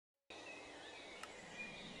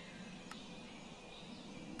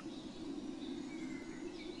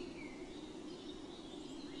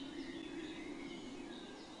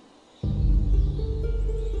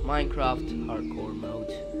Minecraft Hardcore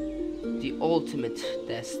Mode. The ultimate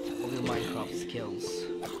test of your Minecraft skills.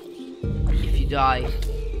 If you die,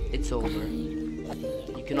 it's over.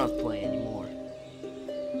 You cannot play anymore.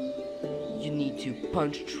 You need to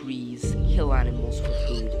punch trees, kill animals for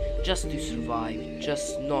food, just to survive,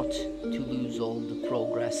 just not to lose all the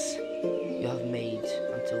progress you have made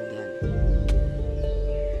until then.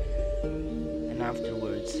 And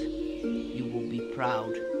afterwards, you will be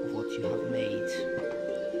proud of what you have made.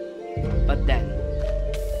 But then,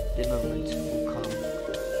 the moment will come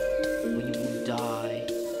when you will die,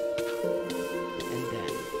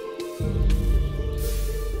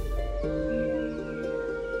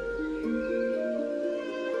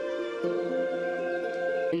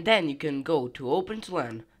 and then you can go to Open to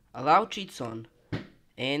LAN, allow cheats on,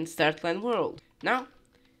 and start LAN World. Now,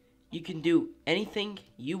 you can do anything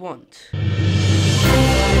you want.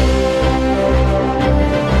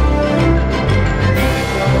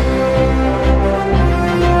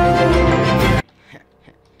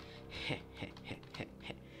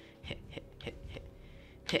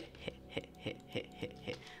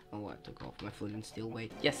 Oh, I took off my flint and steel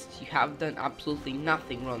weight. Yes, you have done absolutely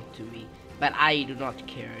nothing wrong to me, but I do not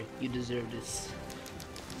care. You deserve this.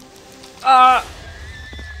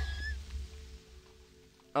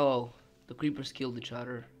 Oh, the creepers killed each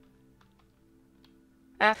other.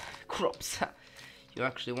 Ah, crops. You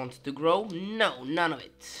actually wanted to grow? No, none of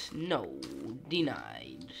it. No,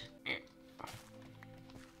 denied.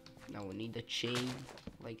 Now we need a chain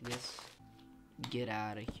like this. Get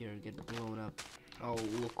out of here, get blown up. Oh,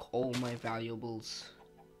 look, all my valuables.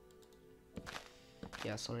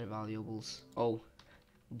 Yeah, sorry, valuables. Oh,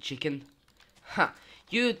 chicken. Ha!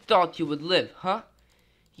 You thought you would live, huh?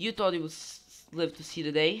 You thought you would live to see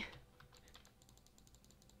the day?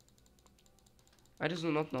 I just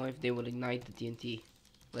do not know if they would ignite the TNT.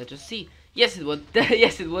 Let's just see. Yes, it would.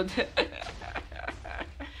 Yes, it would.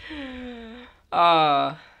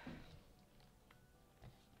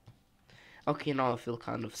 Okay, now I feel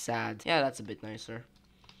kind of sad. Yeah, that's a bit nicer.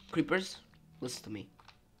 Creepers, listen to me.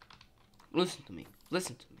 Listen to me.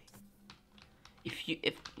 Listen to me.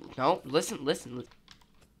 Listen.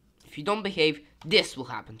 If you don't behave, this will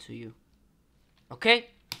happen to you. Okay?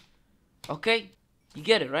 Okay? You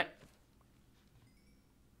get it, right?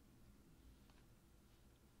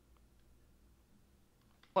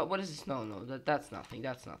 What is this? No, that's nothing.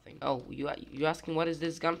 That's nothing. Oh, you asking what is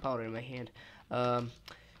this gunpowder in my hand?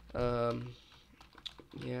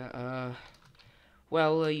 Yeah,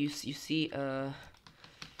 well, you see,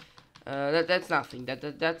 that's nothing.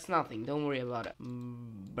 That's nothing. Don't worry about it.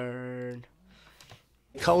 Burn.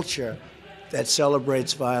 Culture that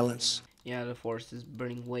celebrates violence. Yeah, the forest is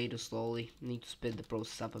burning way too slowly. Need to speed the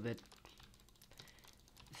process up a bit.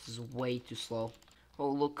 This is way too slow. Oh,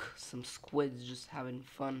 look, some squids just having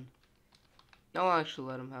fun. I'll actually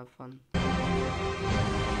let them have fun.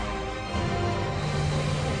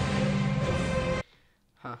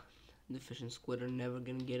 Huh, the fish and squid are never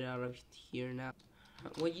gonna get out of here now.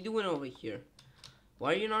 What are you doing over here?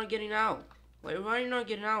 Why are you not getting out? Why are you not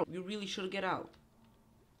getting out? You really should get out.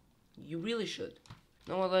 You really should.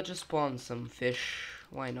 No, well, let's just spawn some fish.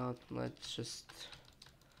 Why not? Let's just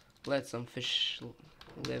let some fish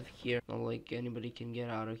live here. Not like anybody can get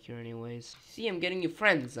out of here anyways. See, I'm getting you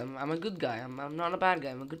friends. I'm a good guy. I'm not a bad guy.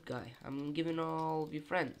 I'm a good guy. I'm giving all of you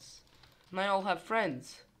friends. And I all have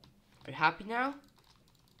friends. Are you happy now?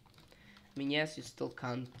 I mean, yes, you still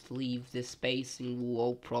can't leave this space and we'll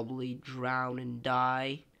all probably drown and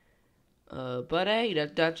die. But hey,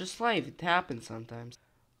 that's just life. It happens sometimes.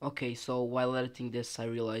 Okay, so while editing this, I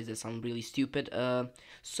realized that I'm really stupid.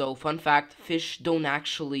 So fun fact, fish don't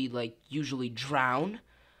actually, like, usually drown.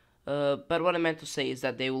 But what I meant to say is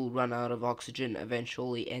that they will run out of oxygen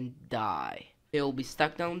eventually and die. They'll be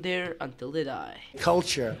stuck down there until they die.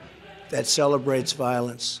 Culture that celebrates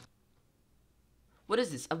violence. What is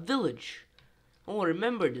this? A village. Oh, I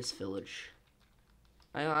remember this village.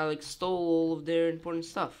 I like stole all of their important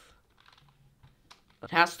stuff. It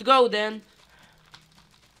has to go then.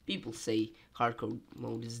 People say hardcore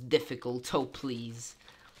mode is difficult. Oh, please.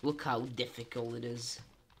 Look how difficult it is.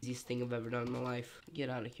 Easiest thing I've ever done in my life. Get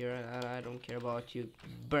out of here. I don't care about you.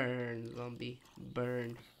 Burn, zombie.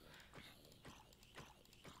 Burn.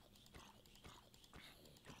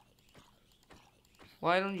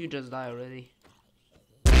 Why don't you just die already?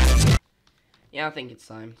 Yeah, I think it's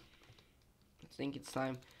time. I think it's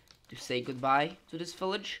time to say goodbye to this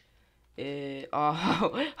village.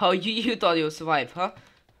 Oh, you thought you would survive, huh?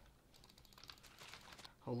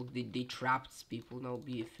 Oh, look, they trapped people. No,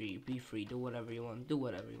 be free, do whatever you want,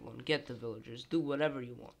 get the villagers, do whatever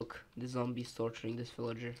you want. Look, the zombie's torturing this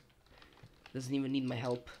villager. Doesn't even need my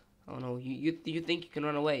help. Oh no, you think you can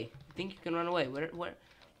run away? You think you can run away? Where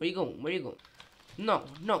you going? Where you going? No,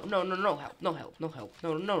 no, no, no, no help, no help, no help,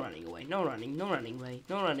 no running away, no running away,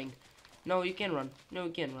 no running. No, you can't run. No,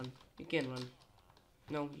 you can't run. You can't run.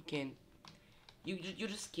 No, you can't. You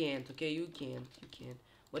just can't. Okay, you can't. You can't.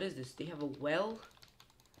 What is this? They have a well?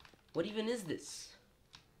 What even is this?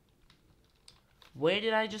 Where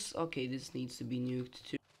did I just? Okay, this needs to be nuked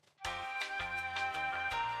too.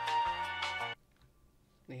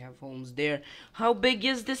 They have homes there. How big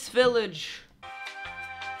is this village?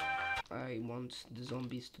 I want the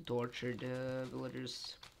zombies to torture the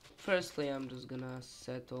villagers. Firstly, I'm just gonna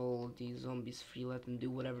set all these zombies free, let them do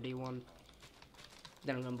whatever they want.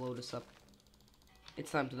 Then I'm gonna blow this up.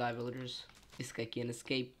 It's time to die, villagers. This guy can't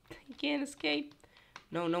escape. He can't escape.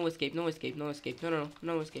 No, no escape, no escape, no escape. No, no,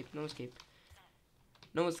 no, no escape, no escape.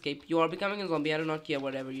 No escape. You are becoming a zombie. I do not care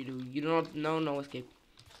whatever you do. You do not. No, no escape.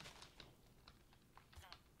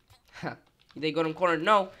 Ha. They got him cornered.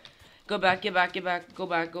 No. Go back, get back, get back. Go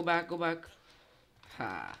back, go back, go back.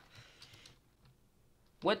 Ha.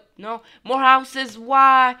 What? No. More houses.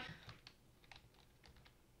 Why?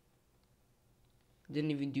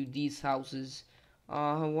 Didn't even do these houses.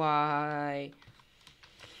 Why?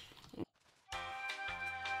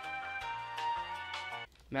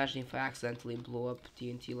 Imagine if I accidentally blow up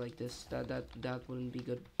TNT like this. That wouldn't be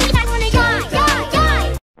good.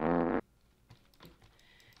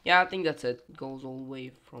 Yeah, I think that's it. It goes all the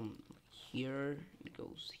way from here. It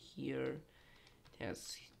goes here. It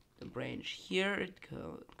has the branch here. It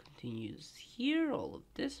continues here. All of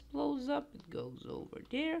this blows up. It goes over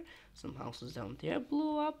there. Some houses down there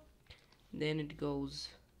blow up. Then it goes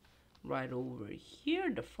right over here.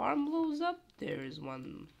 The farm blows up. There is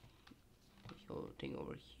one thing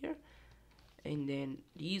over here. And then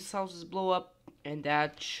these houses blow up. And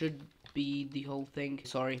that should be the whole thing.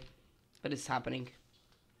 Sorry, but it's happening.